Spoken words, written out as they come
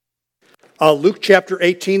Luke chapter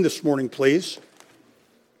 18 this morning, please.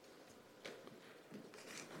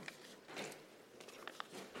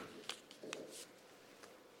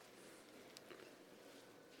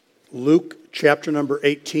 Luke chapter number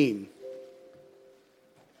 18.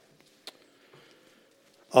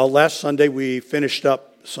 Last Sunday we finished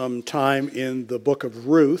up some time in the book of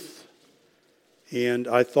Ruth, and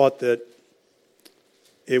I thought that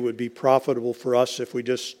it would be profitable for us if we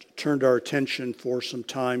just turned our attention for some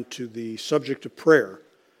time to the subject of prayer.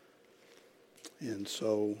 And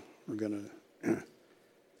so we're going to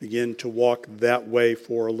begin to walk that way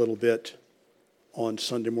for a little bit on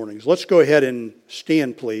Sunday mornings. Let's go ahead and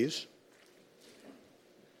stand, please.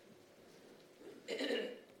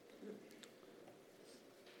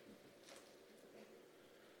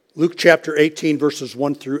 Luke chapter 18, verses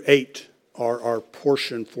 1 through 8 are our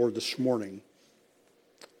portion for this morning.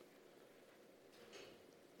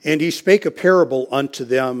 And he spake a parable unto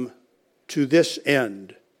them to this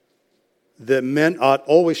end, that men ought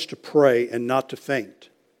always to pray and not to faint,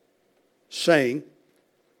 saying,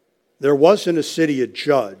 There was in a city a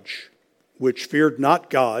judge, which feared not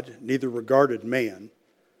God, neither regarded man.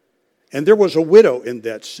 And there was a widow in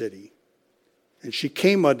that city. And she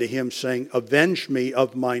came unto him, saying, Avenge me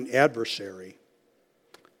of mine adversary.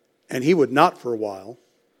 And he would not for a while.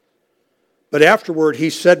 But afterward he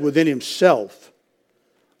said within himself,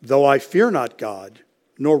 Though I fear not God,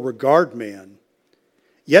 nor regard man,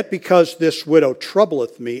 yet because this widow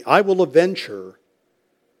troubleth me, I will avenge her,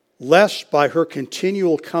 lest by her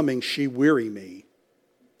continual coming she weary me.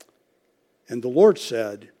 And the Lord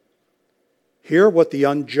said, Hear what the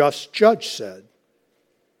unjust judge said.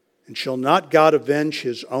 And shall not God avenge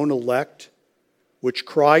his own elect, which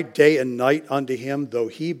cry day and night unto him, though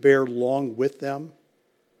he bear long with them?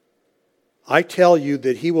 I tell you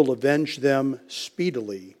that he will avenge them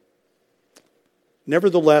speedily.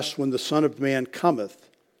 Nevertheless, when the Son of Man cometh,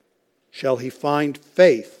 shall he find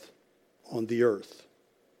faith on the earth?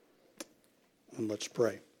 And let's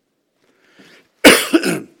pray.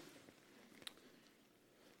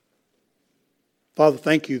 Father,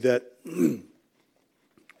 thank you that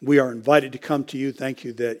we are invited to come to you. Thank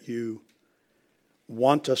you that you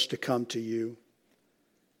want us to come to you.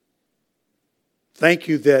 Thank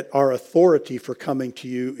you that our authority for coming to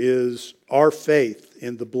you is our faith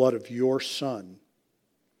in the blood of your Son,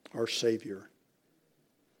 our Savior.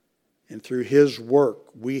 And through his work,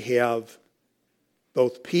 we have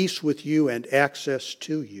both peace with you and access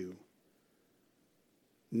to you,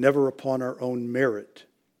 never upon our own merit,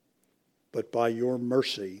 but by your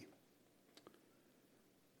mercy.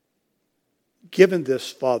 Given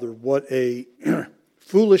this, Father, what a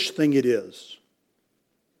foolish thing it is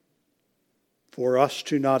for us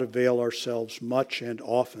to not avail ourselves much and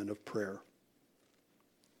often of prayer.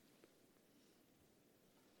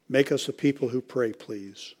 Make us a people who pray,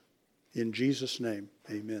 please. In Jesus' name,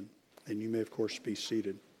 amen. And you may, of course, be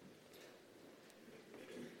seated.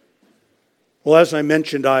 Well, as I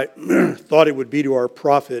mentioned, I thought it would be to our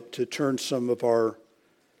profit to turn some of our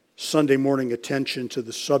Sunday morning attention to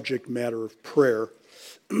the subject matter of prayer.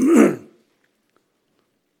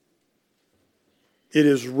 It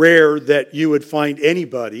is rare that you would find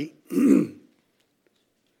anybody who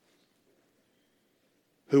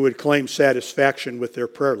would claim satisfaction with their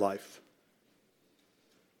prayer life.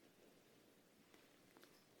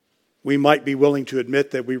 We might be willing to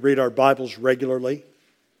admit that we read our Bibles regularly.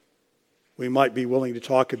 We might be willing to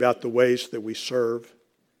talk about the ways that we serve.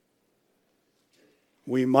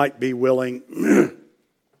 We might be willing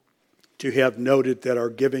to have noted that our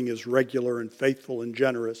giving is regular and faithful and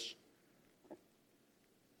generous.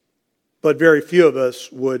 But very few of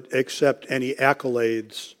us would accept any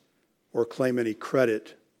accolades or claim any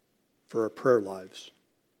credit for our prayer lives.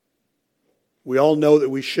 We all know that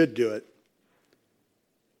we should do it,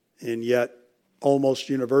 and yet almost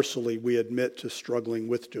universally we admit to struggling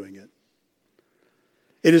with doing it.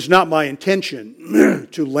 It is not my intention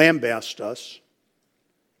to lambaste us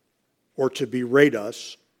or to berate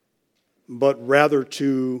us, but rather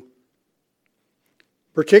to,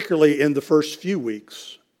 particularly in the first few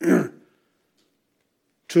weeks,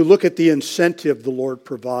 to look at the incentive the Lord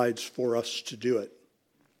provides for us to do it.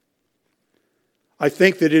 I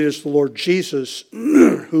think that it is the Lord Jesus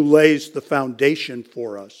who lays the foundation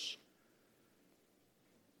for us.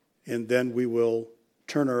 And then we will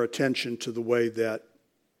turn our attention to the way that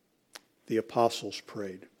the apostles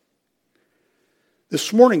prayed.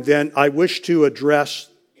 This morning, then, I wish to address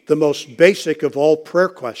the most basic of all prayer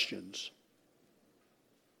questions.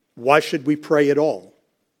 Why should we pray at all?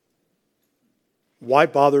 Why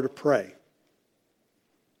bother to pray?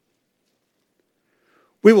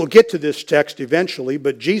 We will get to this text eventually,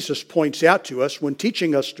 but Jesus points out to us when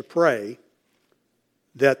teaching us to pray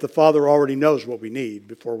that the Father already knows what we need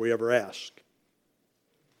before we ever ask.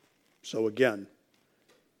 So again,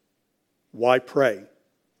 why pray?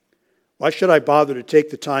 Why should I bother to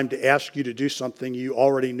take the time to ask you to do something you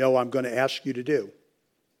already know I'm going to ask you to do?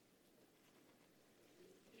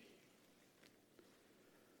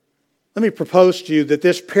 Let me propose to you that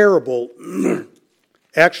this parable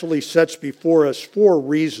actually sets before us 4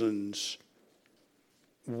 reasons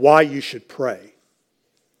why you should pray,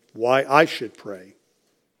 why I should pray.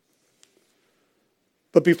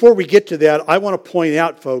 But before we get to that, I want to point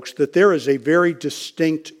out, folks, that there is a very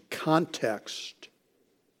distinct context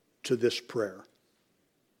to this prayer.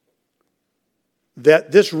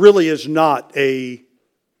 That this really is not a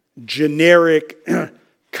generic,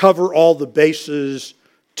 cover all the bases,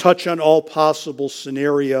 touch on all possible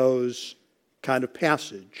scenarios kind of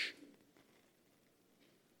passage.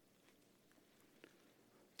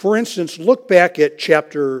 For instance, look back at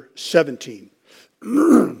chapter 17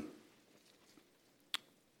 and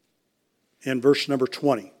verse number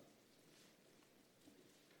 20.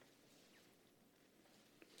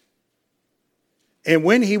 And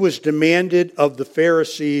when he was demanded of the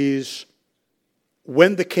Pharisees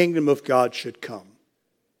when the kingdom of God should come.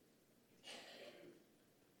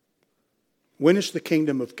 When is the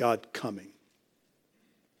kingdom of God coming?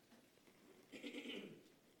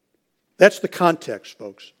 That's the context,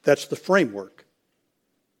 folks. That's the framework.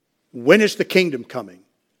 When is the kingdom coming?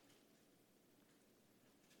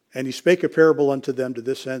 And he spake a parable unto them to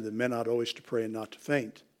this end, that men ought always to pray and not to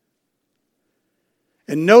faint.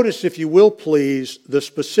 And notice, if you will please, the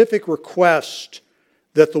specific request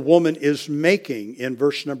that the woman is making in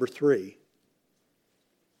verse number 3.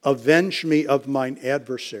 Avenge me of mine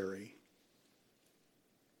adversary.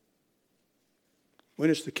 When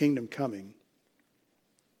is the kingdom coming?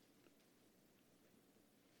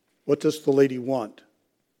 What does the lady want?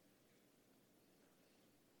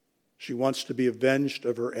 She wants to be avenged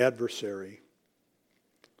of her adversary.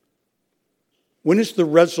 When is the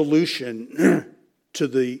resolution to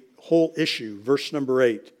the whole issue? Verse number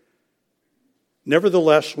 8.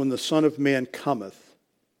 Nevertheless, when the Son of Man cometh,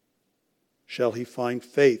 shall he find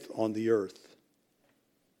faith on the earth?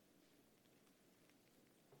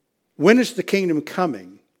 When is the kingdom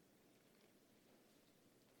coming?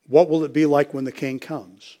 What will it be like when the King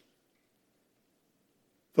comes?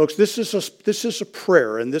 Folks, this is a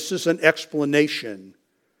prayer, and this is an explanation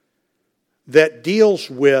that deals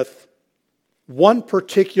with one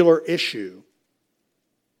particular issue,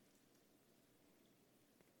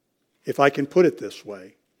 if I can put it this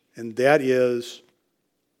way, and that is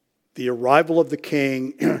the arrival of the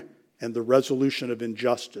King and the resolution of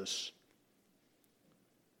injustice.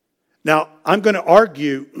 Now, I'm going to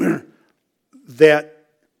argue that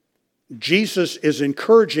Jesus is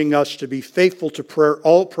encouraging us to be faithful to prayer,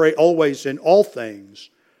 pray always in all things,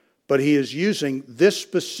 but he is using this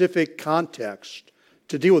specific context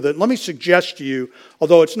to deal with it. Let me suggest to you,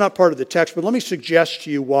 although it's not part of the text, but let me suggest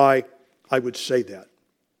to you why I would say that.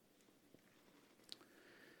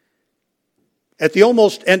 At the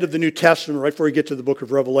almost end of the New Testament, right before we get to the book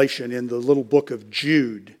of Revelation, in the little book of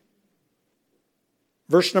Jude,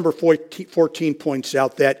 verse number 14 points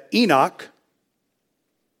out that Enoch,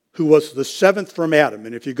 who was the 7th from Adam,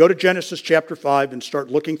 and if you go to Genesis chapter 5 and start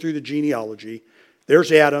looking through the genealogy,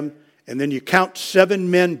 there's Adam, and then you count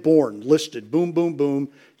 7 men born, listed, boom, boom, boom,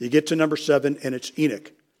 you get to number 7, and it's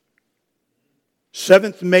Enoch.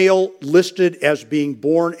 7th male listed as being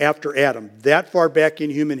born after Adam. That far back in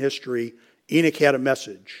human history, Enoch had a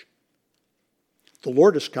message. The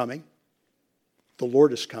Lord is coming. The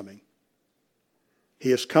Lord is coming.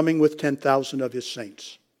 He is coming with 10,000 of his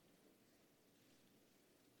saints.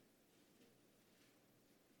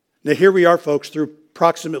 Now here we are, folks, through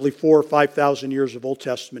approximately 4,000 or 5,000 years of Old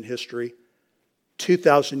Testament history,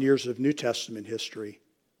 2,000 years of New Testament history,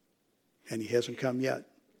 and he hasn't come yet.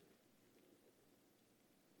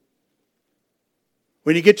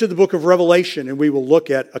 When you get to the book of Revelation, and we will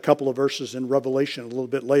look at a couple of verses in Revelation a little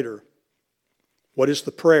bit later, what is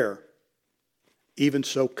the prayer? Even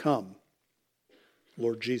so come,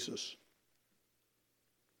 Lord Jesus.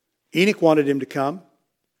 Enoch wanted him to come.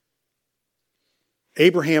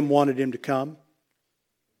 Abraham wanted him to come.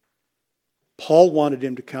 Paul wanted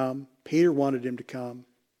him to come. Peter wanted him to come.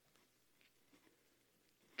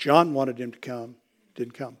 John wanted him to come.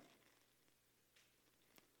 Didn't come.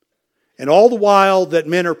 And all the while that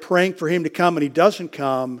men are praying for him to come and he doesn't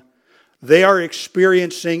come, they are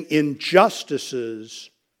experiencing injustices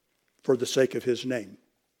for the sake of his name.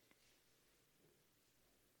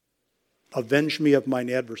 Avenge me of mine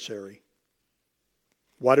adversary.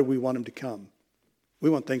 Why do we want him to come?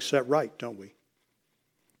 We want things set right, don't we?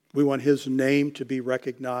 We want his name to be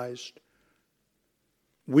recognized.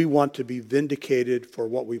 We want to be vindicated for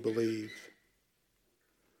what we believe.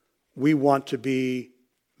 We want to be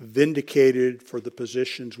vindicated for the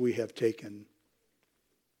positions we have taken.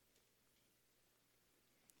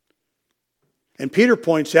 And Peter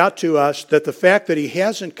points out to us that the fact that he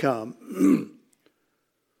hasn't come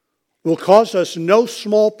will cause us no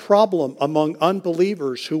small problem among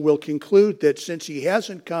unbelievers who will conclude that since he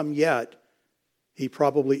hasn't come yet, he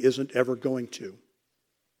probably isn't ever going to.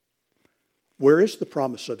 Where is the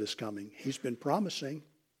promise of his coming? He's been promising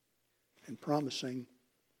and promising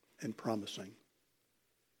and promising.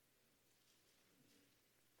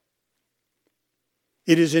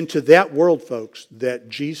 It is into that world, folks, that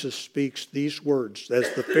Jesus speaks these words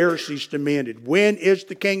as the Pharisees demanded. When is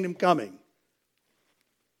the kingdom coming?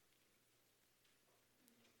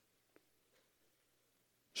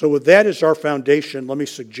 So with that as our foundation, let me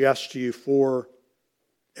suggest to you 4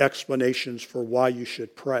 explanations for why you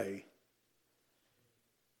should pray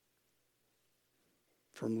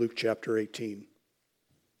from Luke chapter 18.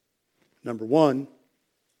 Number 1,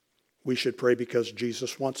 we should pray because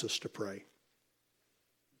Jesus wants us to pray.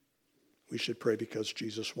 We should pray because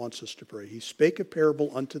Jesus wants us to pray. He spake a parable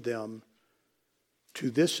unto them to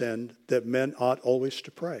this end, that men ought always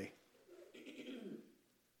to pray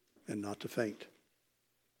and not to faint.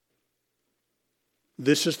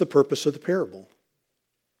 This is the purpose of the parable.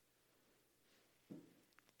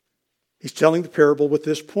 He's telling the parable with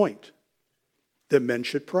this point, that men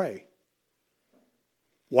should pray.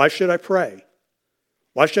 Why should I pray?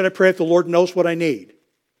 Why should I pray if the Lord knows what I need?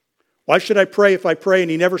 Why should I pray if I pray and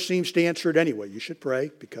he never seems to answer it anyway? You should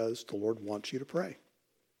pray because the Lord wants you to pray.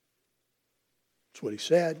 That's what he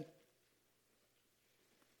said.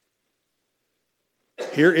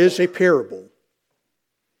 Here is a parable,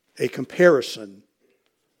 a comparison.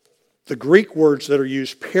 The Greek words that are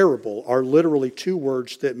used, parable, are literally 2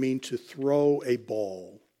 words that mean to throw a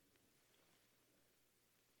ball.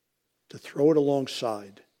 To throw it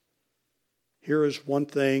alongside. Here is one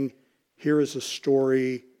thing, here is a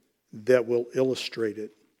story that will illustrate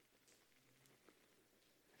it.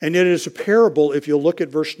 And it is a parable, if you'll look at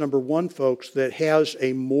verse number 1, folks, that has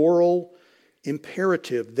a moral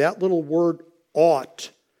imperative. That little word ought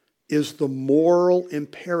is the moral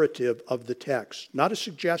imperative of the text, not a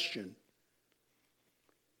suggestion.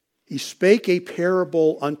 He spake a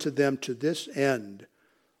parable unto them to this end,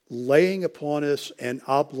 laying upon us an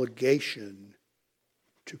obligation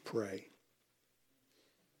to pray.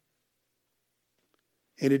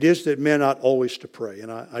 And it is that men ought always to pray.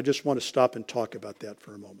 And I just want to stop and talk about that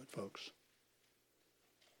for a moment, folks.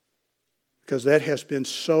 Because that has been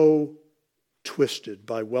so twisted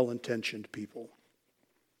by well-intentioned people.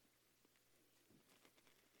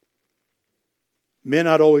 Men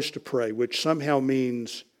ought always to pray, which somehow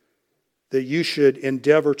means that you should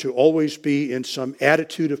endeavor to always be in some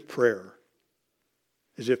attitude of prayer,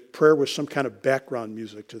 as if prayer was some kind of background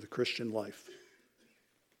music to the Christian life.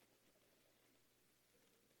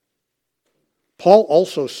 Paul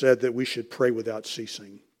also said that we should pray without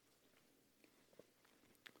ceasing.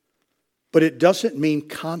 But it doesn't mean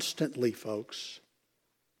constantly, folks.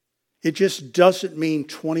 It just doesn't mean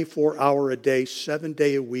 24-hour a day,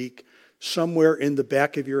 7-day a week, somewhere in the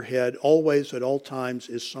back of your head, always at all times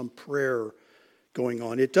is some prayer going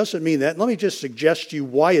on. It doesn't mean that. Let me just suggest to you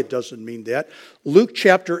why it doesn't mean that. Luke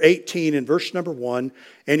chapter 18 and verse number 1,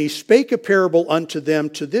 and he spake a parable unto them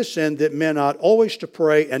to this end, that men ought always to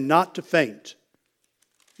pray and not to faint.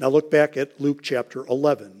 Now look back at Luke chapter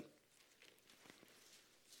 11.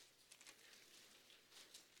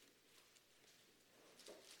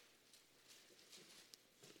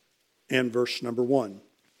 And verse number 1.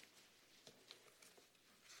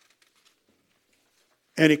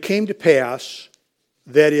 And it came to pass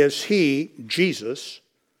that as he, Jesus,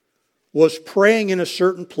 was praying in a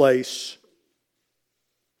certain place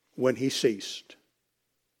when he ceased.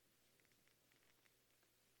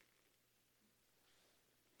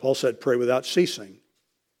 Paul said, pray without ceasing.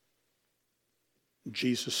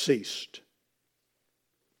 Jesus ceased.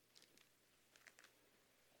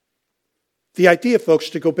 The idea, folks,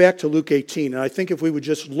 to go back to Luke 18, and I think if we would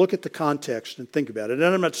just look at the context and think about it, and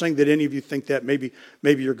I'm not saying that any of you think that, maybe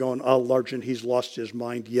you're going, oh, Largent, he's lost his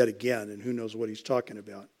mind yet again, and who knows what he's talking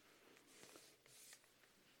about.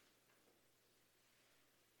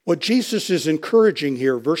 What Jesus is encouraging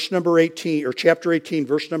here, verse number 18, or chapter 18,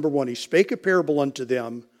 verse number 1, he spake a parable unto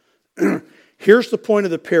them. Here's the point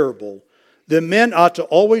of the parable. The men ought to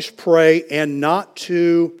always pray and not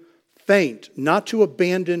to faint, not to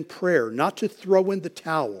abandon prayer, not to throw in the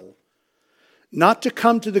towel. not to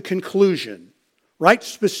come to the conclusion, right,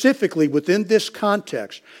 specifically within this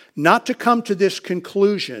context, not to come to this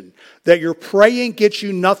conclusion that your praying gets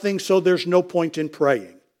you nothing, so there's no point in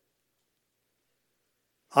praying.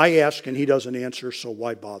 I ask and he doesn't answer, so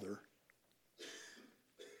why bother?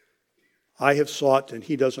 I have sought and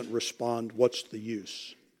he doesn't respond, what's the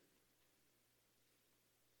use?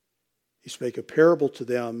 He spake a parable to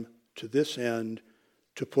them to this end,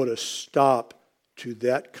 to put a stop to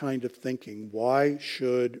that kind of thinking. Why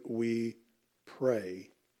should we pray?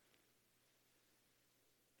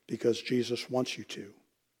 Because Jesus wants you to.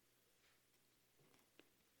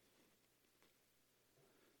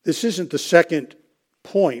 This isn't the second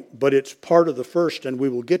point, but it's part of the first, and we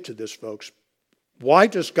will get to this, folks. Why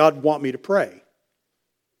does God want me to pray?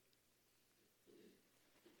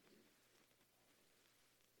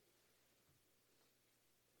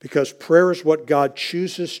 Because prayer is what God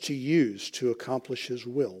chooses to use to accomplish His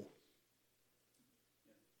will.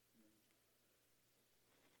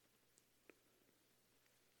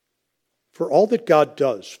 For all that God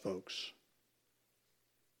does, folks,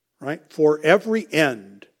 right? For every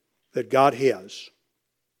end that God has,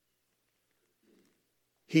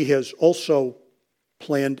 He has also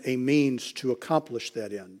planned a means to accomplish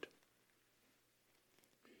that end.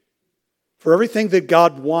 For everything that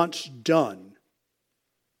God wants done,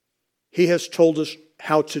 He has told us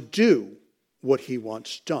how to do what He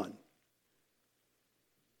wants done.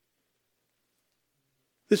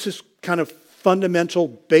 This is kind of fundamental,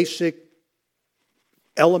 basic,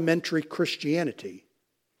 elementary Christianity.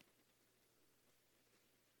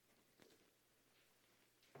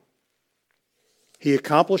 He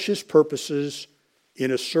accomplishes purposes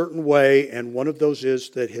in a certain way, and one of those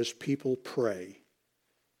is that His people pray.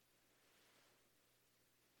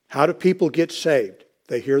 How do people get saved?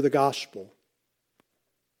 They hear the gospel.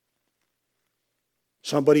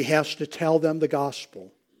 Somebody has to tell them the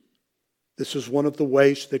gospel. This is one of the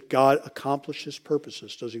ways that God accomplishes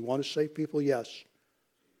purposes. Does He want to save people? Yes.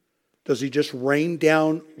 Does He just rain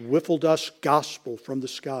down wiffle dust gospel from the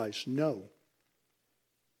skies? No.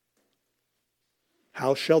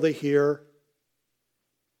 How shall they hear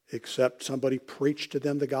except somebody preach to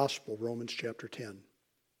them the gospel? Romans chapter 10.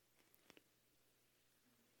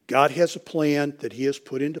 God has a plan that He has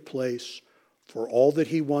put into place for all that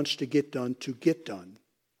He wants to get done to get done.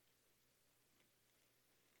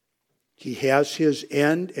 He has His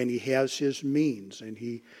end and He has His means.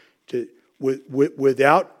 And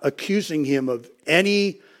without accusing Him of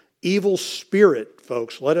any evil spirit,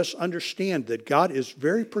 folks, let us understand that God is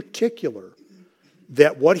very particular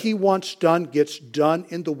that what He wants done gets done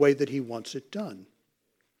in the way that He wants it done.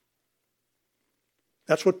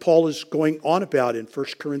 That's what Paul is going on about in 1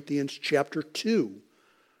 Corinthians chapter 2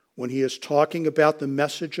 when he is talking about the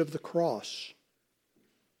message of the cross.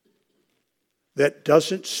 That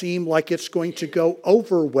doesn't seem like it's going to go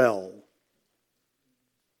over well.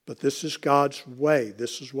 But this is God's way.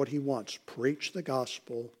 This is what He wants. Preach the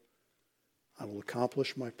gospel. I will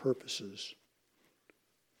accomplish my purposes.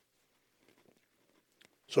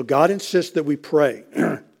 So God insists that we pray.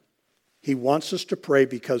 He wants us to pray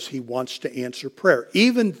because He wants to answer prayer.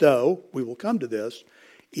 Even though, we will come to this,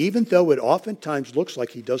 even though it oftentimes looks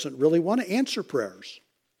like He doesn't really want to answer prayers.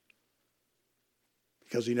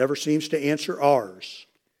 Because He never seems to answer ours.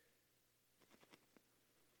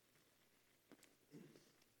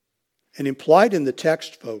 And implied in the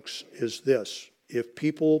text, folks, is this. If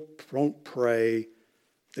people don't pray,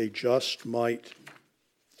 they just might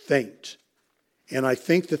faint. And I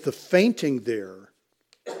think that the fainting there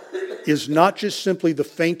is not just simply the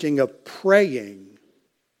fainting of praying.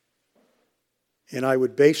 And I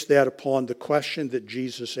would base that upon the question that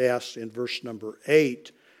Jesus asked in verse number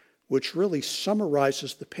 8, which really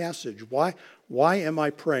summarizes the passage. Why am I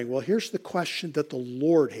praying? Well, here's the question that the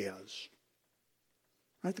Lord has.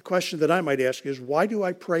 Right? The question that I might ask is, why do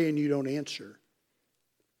I pray and you don't answer?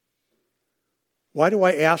 Why do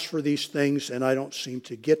I ask for these things and I don't seem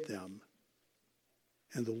to get them?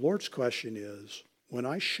 And the Lord's question is, when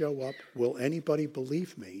I show up, will anybody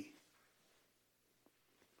believe me?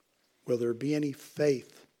 Will there be any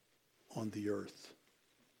faith on the earth?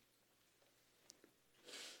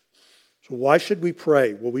 So why should we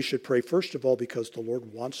pray? Well, we should pray first of all because the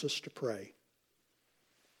Lord wants us to pray.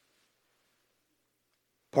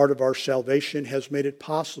 Part of our salvation has made it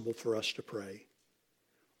possible for us to pray.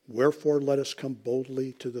 Wherefore, let us come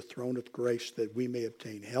boldly to the throne of grace that we may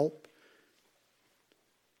obtain help.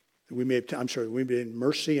 We may obtain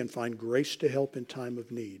mercy and find grace to help in time of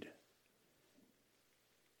need.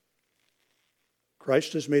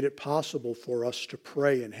 Christ has made it possible for us to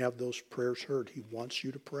pray and have those prayers heard. He wants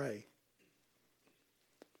you to pray.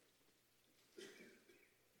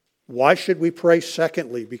 Why should we pray?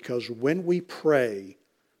 Secondly, because when we pray,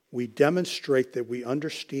 we demonstrate that we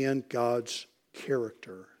understand God's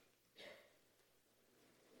character.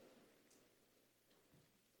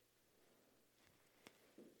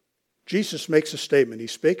 Jesus makes a statement. He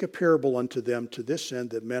spake a parable unto them to this end,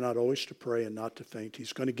 that men ought always to pray and not to faint.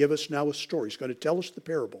 He's going to give us now a story. He's going to tell us the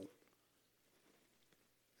parable.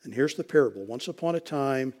 And here's the parable. Once upon a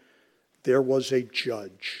time, there was a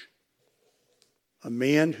judge, a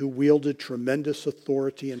man who wielded tremendous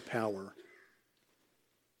authority and power.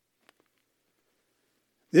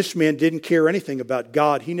 This man didn't care anything about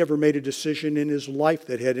God. He never made a decision in his life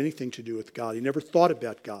that had anything to do with God. He never thought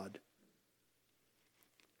about God.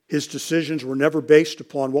 His decisions were never based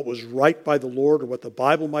upon what was right by the Lord or what the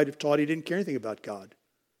Bible might have taught. He didn't care anything about God.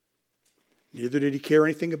 Neither did he care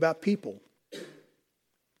anything about people.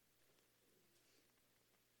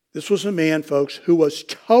 This was a man, folks, who was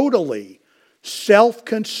totally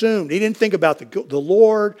self-consumed. He didn't think about the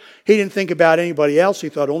Lord. He didn't think about anybody else. He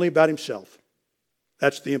thought only about himself.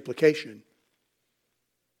 That's the implication.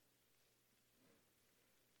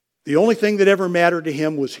 The only thing that ever mattered to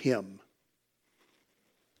him was him.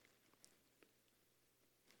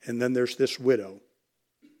 And then there's this widow.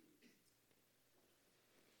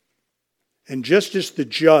 And just as the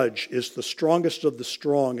judge is the strongest of the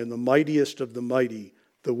strong and the mightiest of the mighty,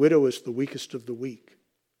 the widow is the weakest of the weak.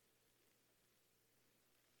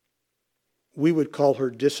 We would call her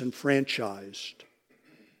disenfranchised.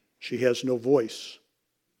 She has no voice.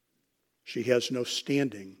 She has no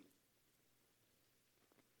standing.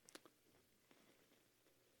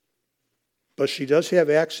 But she does have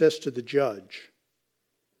access to the judge.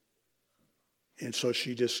 And so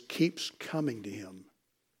she just keeps coming to him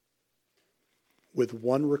with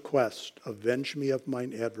one request: avenge me of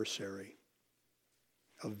mine adversary.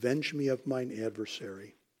 Avenge me of mine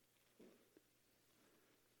adversary.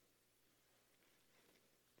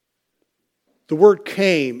 The word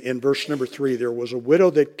came in verse number 3. There was a widow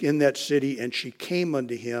that in that city, and she came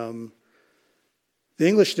unto him. The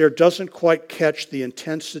English there doesn't quite catch the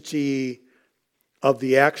intensity of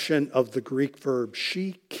the action of the Greek verb.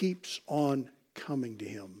 She keeps on coming to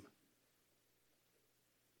him.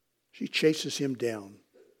 She chases him down.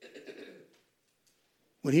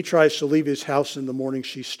 When he tries to leave his house in the morning,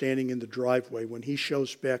 she's standing in the driveway. When he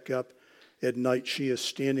shows back up at night, she is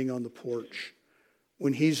standing on the porch.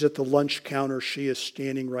 When he's at the lunch counter, she is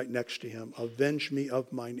standing right next to him. Avenge me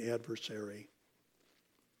of mine adversary.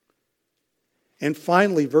 And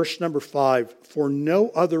finally, verse number 5, for no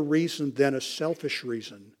other reason than a selfish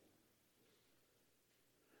reason.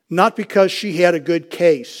 Not because she had a good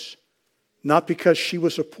case. Not because she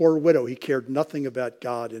was a poor widow. He cared nothing about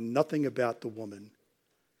God and nothing about the woman.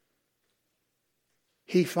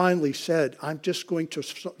 He finally said, I'm going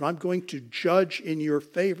to judge in your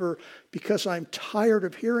favor because I'm tired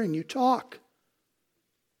of hearing you talk.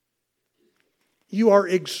 You are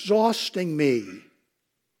exhausting me.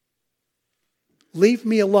 Leave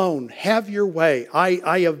me alone. Have your way.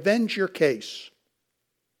 I avenge your case.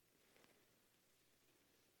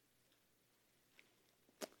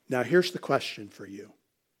 Now here's the question for you.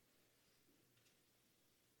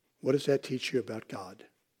 What does that teach you about God?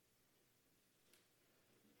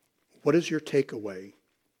 What is your takeaway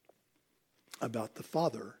about the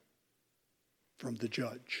Father from the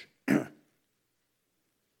judge? And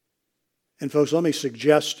folks, let me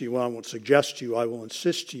suggest to you, well, I won't suggest to you, I will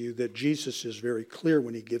insist to you that Jesus is very clear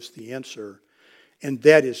when he gives the answer. And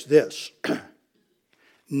that is this.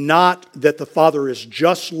 Not that the Father is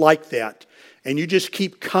just like that, and you just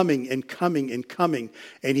keep coming and coming and coming,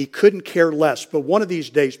 and he couldn't care less. But one of these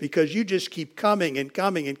days, because you just keep coming and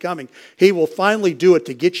coming and coming, he will finally do it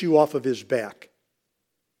to get you off of his back.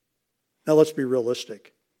 Now let's be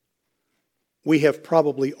realistic. We have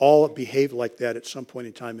probably all behaved like that at some point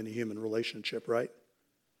in time in a human relationship, right?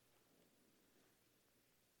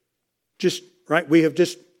 Right?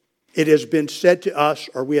 It has been said to us,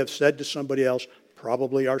 or we have said to somebody else,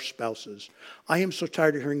 probably our spouses, I am so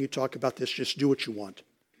tired of hearing you talk about this. Just do what you want.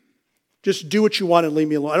 Just do what you want and leave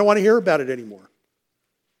me alone. I don't want to hear about it anymore.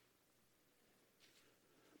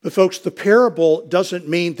 But folks, the parable doesn't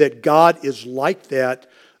mean that God is like that.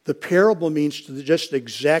 The parable means just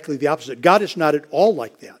exactly the opposite. God is not at all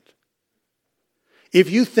like that.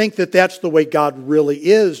 If you think that that's the way God really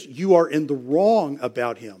is, you are in the wrong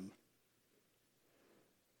about him.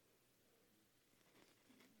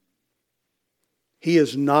 He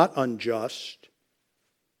is not unjust.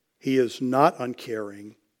 He is not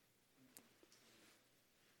uncaring.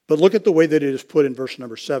 But look at the way that it is put in verse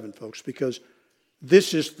number 7, folks, because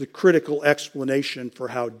this is the critical explanation for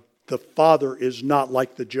how the Father is not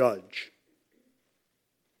like the judge.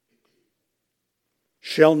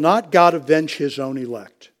 Shall not God avenge his own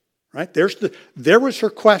elect? Right? There was her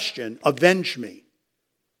question. Avenge me.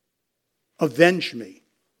 Avenge me.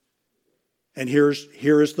 And here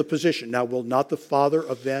is the position. Now, will not the Father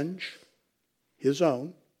avenge his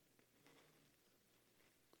own,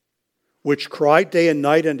 which cried day and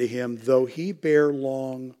night unto him, though he bear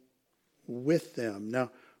long with them? Now,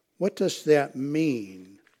 what does that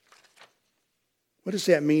mean? What does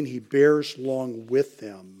that mean, he bears long with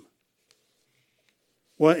them?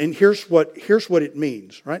 Well, and here's what it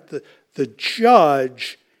means, right? The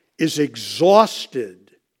judge is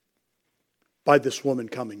exhausted by this woman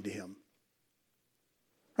coming to him.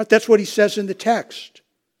 Right? That's what he says in the text.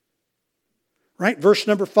 Right? Verse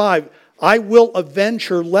number 5, I will avenge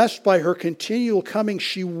her, lest by her continual coming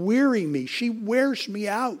she weary me. She wears me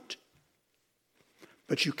out.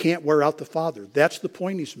 But you can't wear out the Father. That's the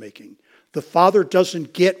point he's making. The Father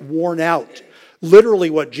doesn't get worn out. Literally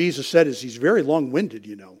what Jesus said is he's very long-winded,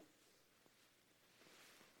 you know.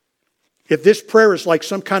 If this prayer is like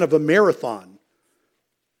some kind of a marathon,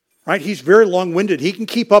 right? He's very long-winded. He can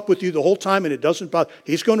keep up with you the whole time and it doesn't bother.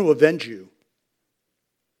 He's going to avenge you.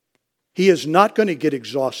 He is not going to get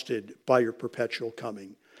exhausted by your perpetual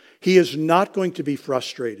coming. He is not going to be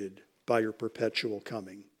frustrated by your perpetual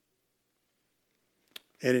coming.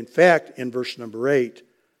 And in fact, in verse number 8,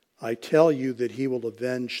 I tell you that he will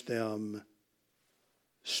avenge them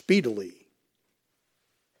speedily.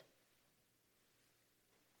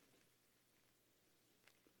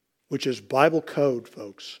 Which is Bible code,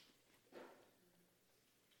 folks.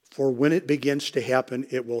 For when it begins to happen,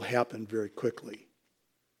 it will happen very quickly.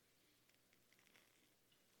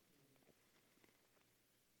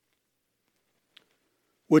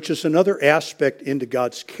 Which is another aspect into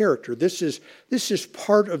God's character. This is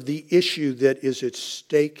part of the issue that is at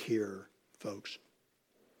stake here, folks.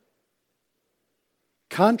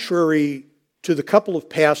 Contrary to the couple of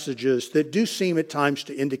passages that do seem at times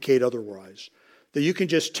to indicate otherwise, that you can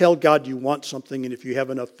just tell God you want something, and if you have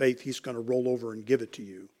enough faith, He's going to roll over and give it to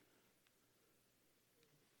you.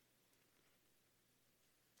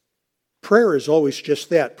 Prayer is always just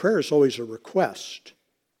that. Prayer is always a request.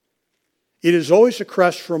 It is always a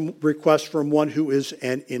request from one who is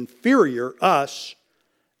an inferior, us,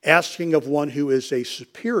 asking of one who is a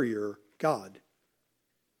superior, God.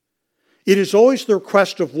 It is always the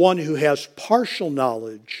request of one who has partial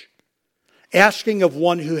knowledge, asking of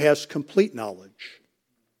one who has complete knowledge.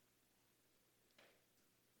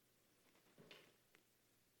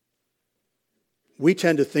 We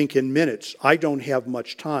tend to think in minutes. I don't have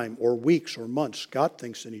much time, or weeks or months. God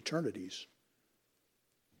thinks in eternities.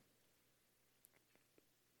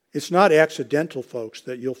 It's not accidental, folks,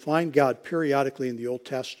 that you'll find God periodically in the Old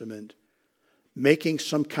Testament making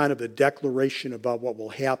some kind of a declaration about what will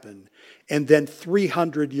happen. And then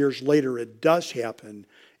 300 years later, it does happen.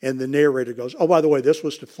 And the narrator goes, oh, by the way, this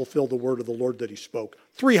was to fulfill the word of the Lord that he spoke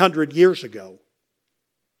 300 years ago.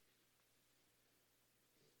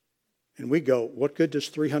 And we go, what good does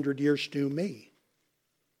 300 years do me?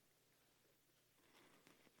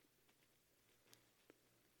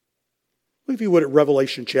 Look, if you would, at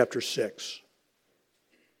Revelation chapter 6.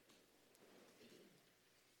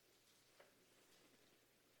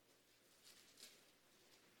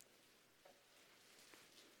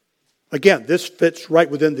 Again, this fits right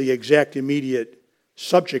within the exact immediate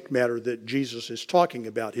subject matter that Jesus is talking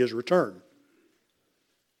about, his return.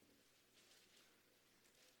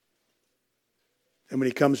 And when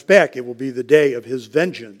he comes back, it will be the day of his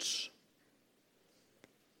vengeance.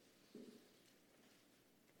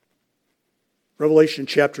 Revelation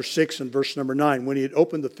chapter 6 and verse number 9. When he had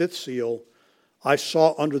opened the fifth seal, I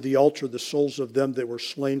saw under the altar the souls of them that were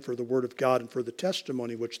slain for the word of God and for the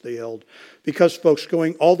testimony which they held. Because, folks,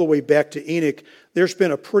 going all the way back to Enoch, there's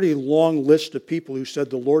been a pretty long list of people who said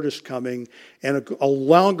the Lord is coming, and a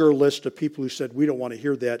longer list of people who said, we don't want to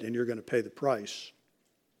hear that, and you're going to pay the price.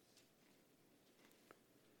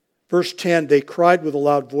 Verse 10, they cried with a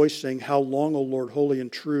loud voice, saying, how long, O Lord, holy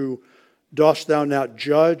and true, dost thou not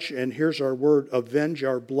judge, and here's our word, avenge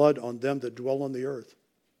our blood on them that dwell on the earth?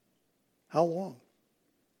 How long?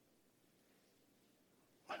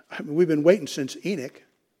 I mean, we've been waiting since Enoch.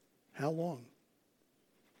 How long?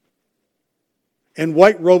 And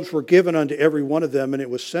white robes were given unto every one of them, and it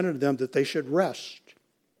was sent unto them that they should rest,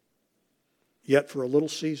 yet for a little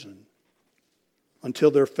season,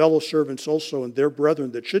 until their fellow servants also and their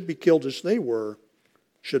brethren that should be killed as they were,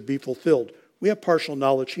 should be fulfilled. We have partial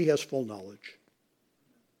knowledge. He has full knowledge.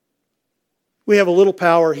 We have a little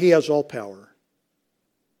power. He has all power.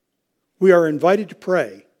 We are invited to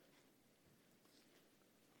pray.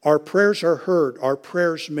 Our prayers are heard. Our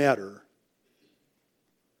prayers matter.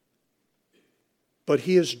 but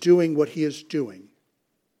he is doing what he is doing.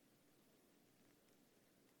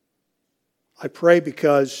 I pray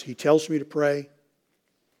because he tells me to pray.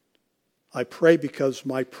 I pray because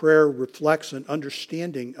my prayer reflects an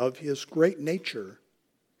understanding of his great nature.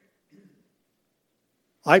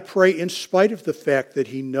 I pray in spite of the fact that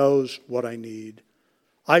he knows what I need.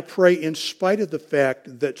 I pray in spite of the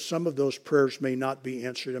fact that some of those prayers may not be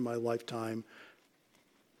answered in my lifetime.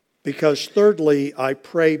 Because thirdly, I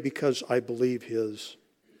pray because I believe his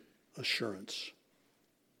assurance.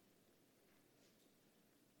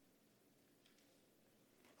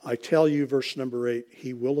 I tell you, verse number 8,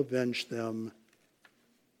 he will avenge them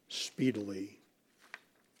speedily.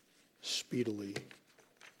 Speedily.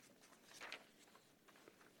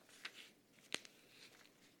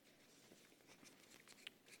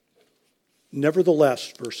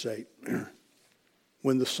 Nevertheless, verse 8,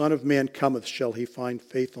 when the Son of Man cometh, shall he find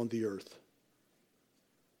faith on the earth?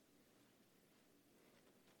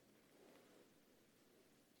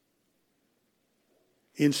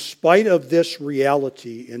 In spite of this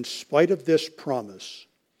reality, in spite of this promise,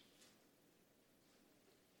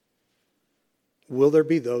 will there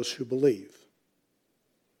be those who believe?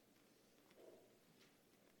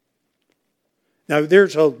 Now,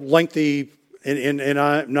 there's a lengthy, and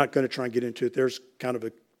I'm not going to try and get into it, there's kind of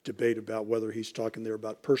a debate about whether he's talking there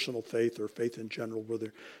about personal faith or faith in general,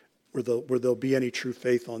 where there'll be any true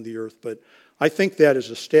faith on the earth. But I think that is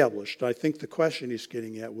established. I think the question he's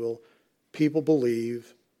getting at, will people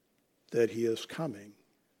believe that he is coming?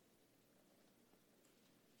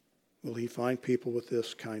 Will he find people with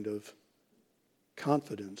this kind of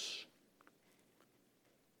confidence?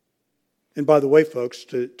 And by the way, folks,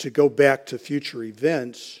 to go back to future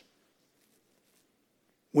events,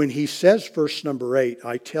 when he says, verse number 8,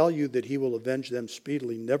 I tell you that he will avenge them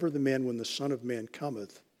speedily, never the man when the Son of Man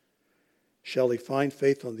cometh, shall he find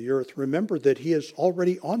faith on the earth. Remember that he is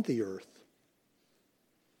already on the earth.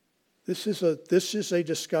 This is a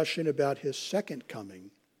discussion about his second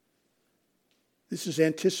coming. This is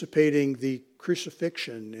anticipating the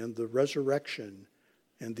crucifixion and the resurrection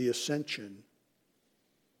and the ascension.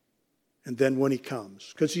 And then when he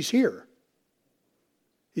comes, because he's here.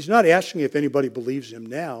 He's not asking if anybody believes him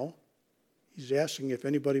now. He's asking if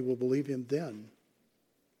anybody will believe him then.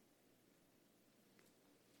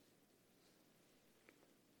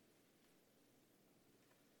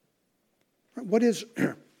 What is...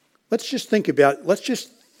 Let's just think about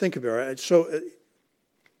it. So,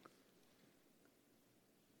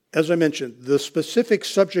 as I mentioned, the specific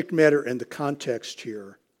subject matter and the context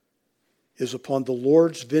here is upon the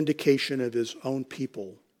Lord's vindication of his own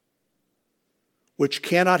people, which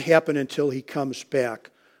cannot happen until he comes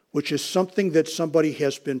back, which is something that somebody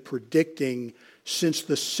has been predicting since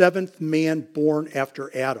the seventh man born after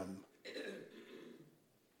Adam,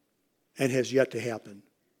 and has yet to happen.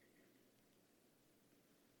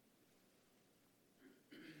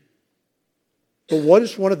 But what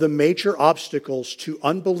is one of the major obstacles to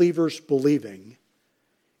unbelievers believing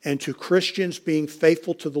and to Christians being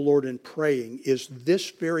faithful to the Lord and praying is this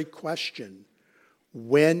very question: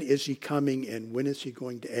 when is he coming and when is he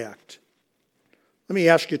going to act? Let me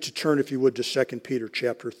ask you to turn, if you would, to 2 Peter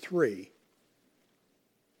chapter 3.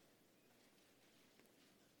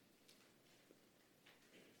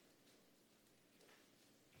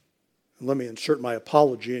 Let me insert my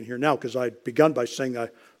apology in here now, because I'd begun by saying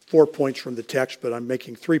 4 points from the text, but I'm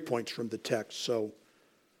making 3 points from the text, so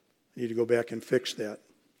I need to go back and fix that.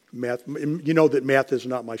 Math, you know that math is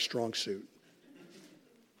not my strong suit.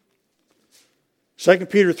 2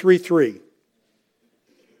 Peter 3:3.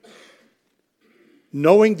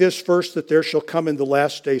 Knowing this first, that there shall come in the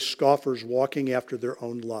last days scoffers walking after their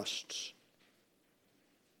own lusts,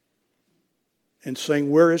 and saying,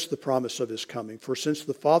 where is the promise of his coming? For since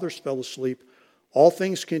the fathers fell asleep, all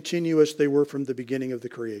things continue as they were from the beginning of the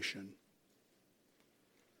creation.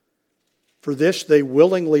 For this they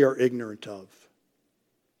willingly are ignorant of.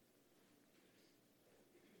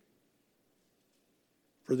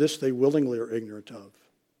 For this they willingly are ignorant of.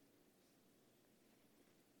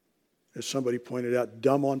 As somebody pointed out,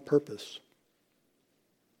 dumb on purpose.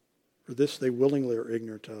 For this they willingly are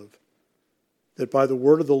ignorant of. That by the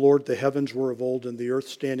word of the Lord the heavens were of old, and the earth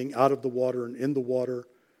standing out of the water and in the water,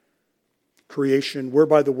 creation,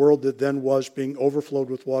 whereby the world that then was, being overflowed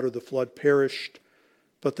with water, the flood perished.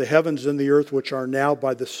 But the heavens and the earth, which are now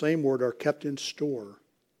by the same word, are kept in store,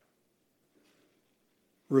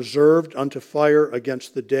 reserved unto fire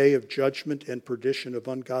against the day of judgment and perdition of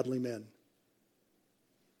ungodly men.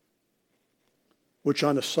 Which,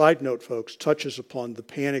 on a side note, folks, touches upon the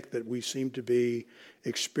panic that we seem to be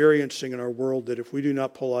experiencing in our world, that if we do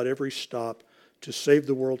not pull out every stop to save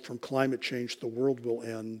the world from climate change, the world will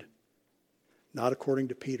end, not according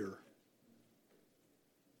to Peter,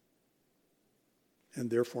 and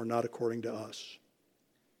therefore not according to us.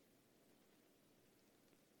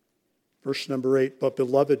 Verse number 8, but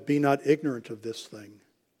beloved, be not ignorant of this thing.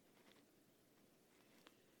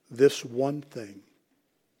 This one thing.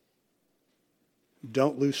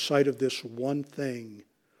 Don't lose sight of this one thing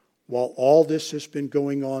while all this has been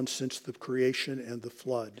going on since the creation and the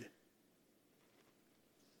flood.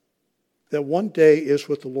 That one day is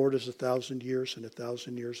with the Lord as 1,000 years, and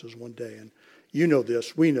 1,000 years is one day. And you know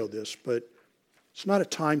this, we know this, but it's not a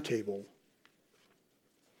timetable.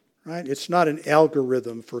 Right? It's not an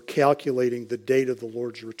algorithm for calculating the date of the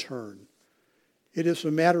Lord's return. It is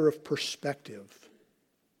a matter of perspective.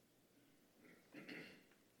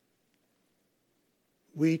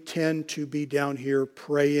 We tend to be down here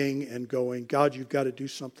praying and going, God, you've got to do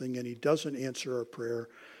something, and he doesn't answer our prayer.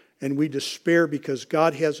 And we despair because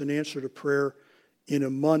God hasn't answered a prayer in a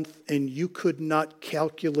month, and you could not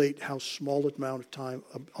calculate how small an amount of time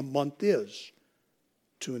a month is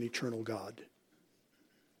to an eternal God.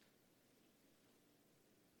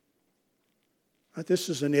 This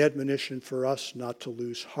is an admonition for us not to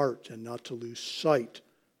lose heart and not to lose sight.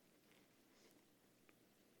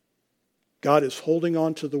 God is holding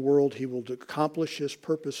on to the world. He will accomplish his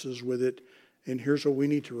purposes with it. And here's what we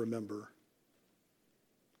need to remember.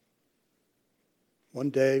 One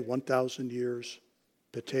day, 1,000 years,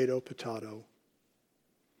 potato, potato.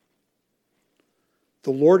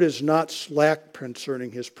 The Lord is not slack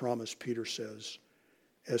concerning his promise, Peter says,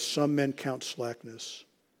 as some men count slackness,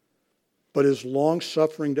 but is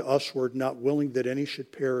long-suffering to usward, not willing that any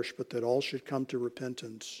should perish, but that all should come to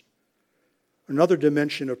repentance. Another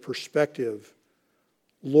dimension of perspective.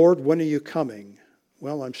 Lord, when are you coming?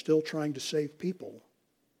 Well, I'm still trying to save people.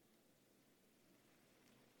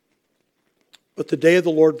 But the day of the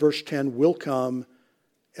Lord, verse 10, will come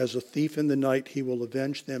as a thief in the night. He will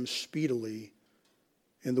avenge them speedily,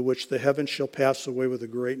 in the which the heavens shall pass away with a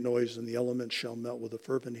great noise, and the elements shall melt with a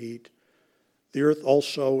fervent heat. The earth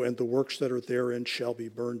also and the works that are therein shall be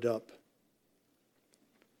burned up.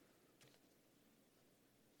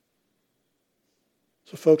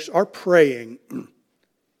 So folks, our praying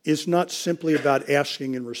is not simply about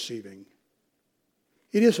asking and receiving.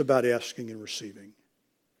 It is about asking and receiving.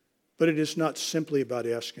 But it is not simply about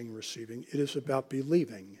asking and receiving. It is about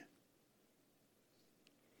believing.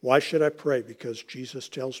 Why should I pray? Because Jesus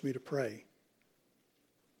tells me to pray.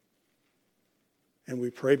 And we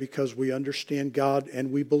pray because we understand God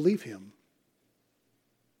and we believe him.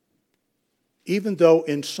 Even though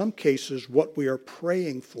in some cases what we are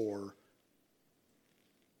praying for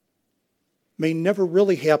may never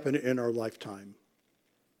really happen in our lifetime.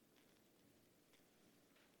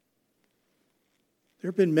 There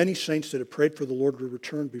have been many saints that have prayed for the Lord to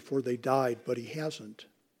return before they died, but he hasn't.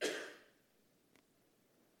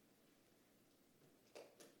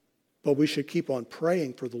 But we should keep on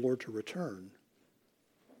praying for the Lord to return.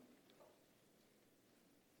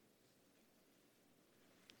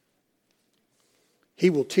 He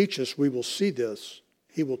will teach us, we will see this,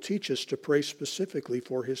 he will teach us to pray specifically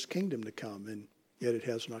for his kingdom to come, and yet it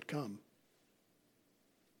has not come.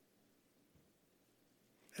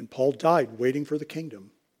 And Paul died waiting for the kingdom.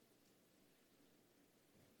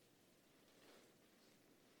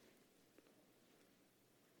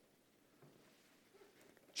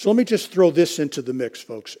 So let me just throw this into the mix,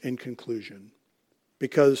 folks, in conclusion.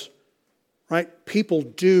 Because, right, people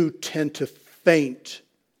do tend to faint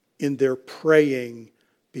in their praying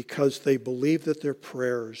because they believe that their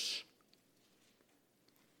prayers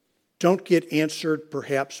don't get answered,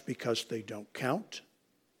 perhaps because they don't count,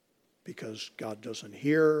 because God doesn't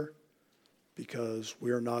hear, because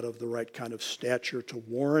we're not of the right kind of stature to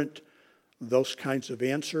warrant those kinds of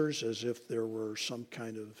answers, as if there were some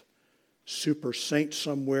kind of super saint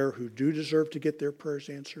somewhere who do deserve to get their prayers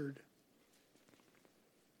answered.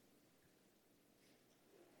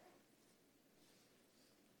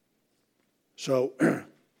 So,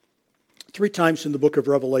 3 times in the book of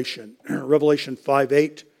Revelation, Revelation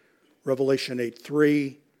 5:8, Revelation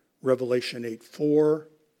 8:3, Revelation 8:4,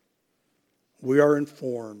 we are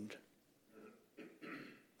informed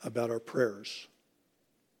about our prayers,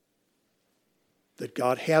 that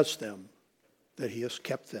God has them, that he has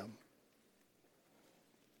kept them.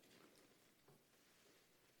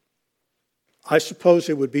 I suppose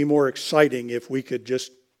it would be more exciting if we could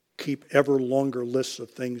just keep ever longer lists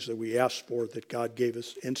of things that we asked for that God gave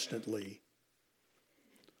us instantly.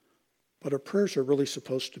 But our prayers are really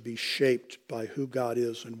supposed to be shaped by who God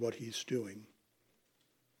is and what he's doing.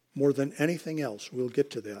 More than anything else, we'll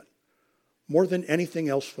get to that. More than anything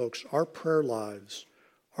else, folks, our prayer lives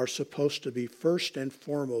are supposed to be first and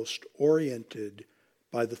foremost oriented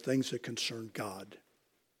by the things that concern God.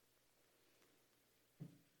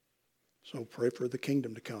 So pray for the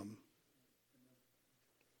kingdom to come.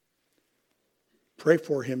 Pray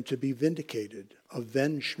for him to be vindicated.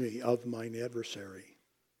 Avenge me of mine adversary.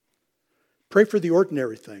 Pray for the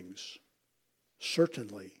ordinary things,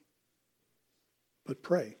 certainly. But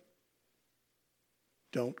pray.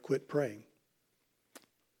 Don't quit praying.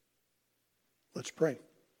 Let's pray.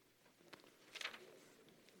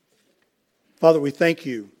 Father, we thank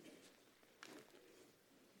you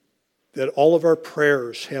that all of our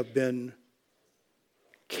prayers have been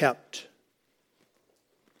kept.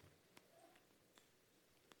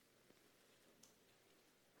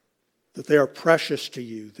 That they are precious to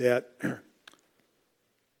you, that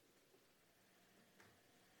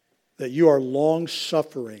you are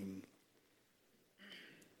long-suffering.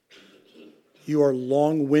 You are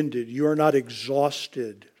long-winded. You are not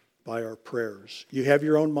exhausted by our prayers. You have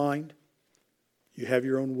your own mind. You have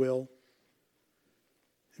your own will.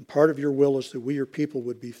 And part of your will is that we, your people,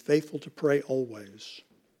 would be faithful to pray always.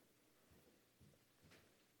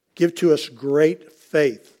 Give to us great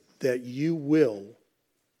faith that you will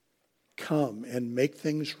come and make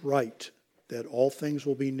things right, that all things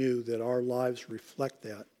will be new, that our lives reflect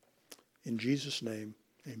that. In Jesus' name,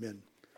 amen.